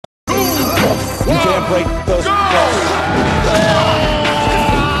You can't break those cuffs.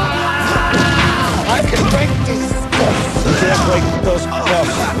 I can break these cuffs. You can't break those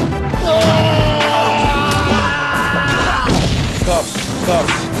cuffs. Cuffs,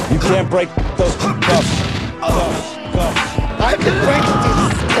 cuffs. You can't break those cuffs. Cuffs, cuffs. I can break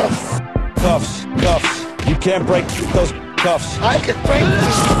these cuffs. Cuffs, cuffs. You can't break those cuffs. I can break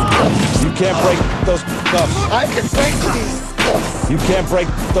these cuffs. You can't break those cuffs. I can break these cuffs. You can't break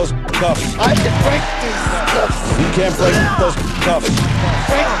those cuffs. I can break these cuffs. You can't break those cuffs.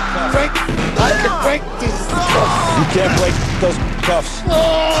 Break. I can break these cuffs. You can't break those cuffs.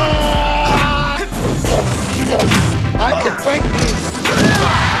 I can break these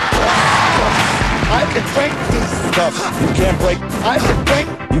I can break these Cuffs. You can't break. I can break.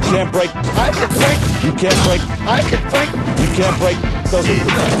 You can't break. I can break. You can't break. I can break. You can't break those.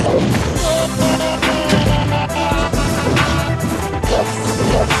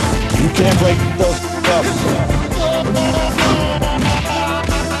 You can't break those cuffs.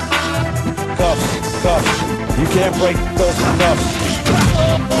 Cuffs, cuffs. You can't break those cuffs.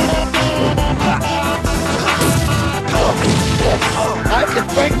 I can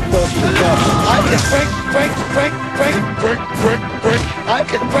break Those cuffs. I can break I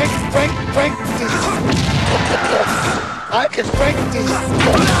can break these I can break these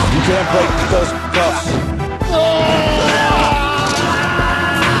You can't break those cuffs.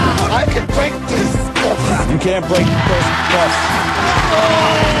 I can break these You can't break those cuffs.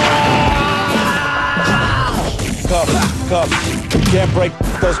 Cuffs, cuffs. You can't break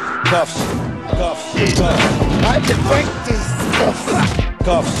those cuffs. Cuffs, cuffs. I can break these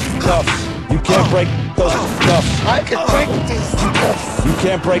Cuffs, cuffs. You can't break those cuffs. I can break these You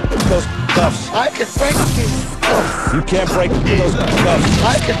can't break those cuffs. I can break these You can't break those cuffs.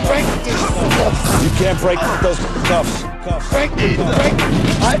 I can break these You can't break those cuffs. break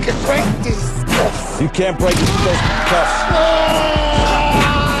I can break these You can't break those cuffs.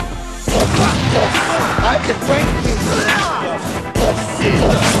 I can break these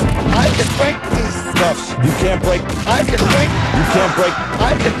I can break these Cuffs. You can't break. I can break You can't break.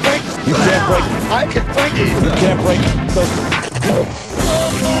 I can break You can't break. I can break You can't break those.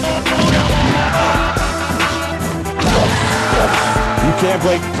 You can't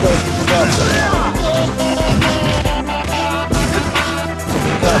break those cuffs.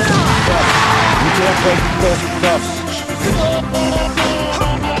 Cuffs, cuffs. You can't break those cuffs.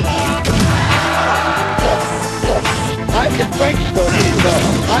 I can break Those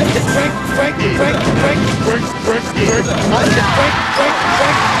cuffs. I can break I can break these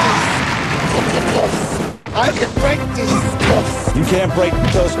I can break these You can't break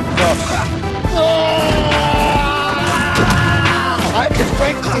those cuffs. I can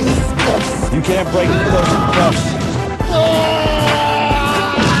break these You can't break those cuffs.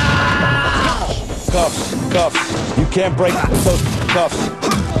 Cuffs, cuffs. You can't break those cuffs.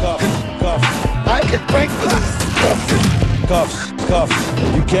 Cuffs, cuffs. I can break these Cuffs, cuffs.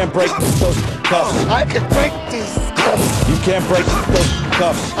 You can't break those cuffs. I can break these You can't break those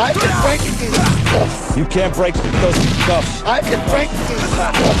cuffs. I can break these You can't break those cuffs. I can break these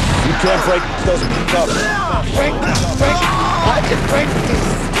You can't break those cuffs. break I can break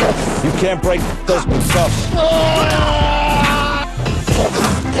these You can't break those cuffs.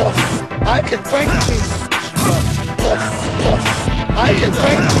 I can break these I can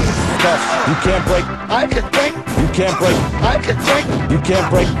break these Cuffs. You can't break. I can break You can't break. I can break You can't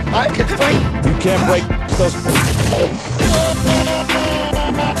break. I can break You can't break those.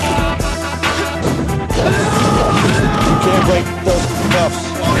 You can't break those cuffs.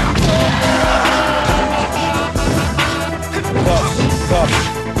 Cuffs, cuffs.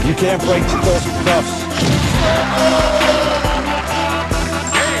 You can't break those cuffs.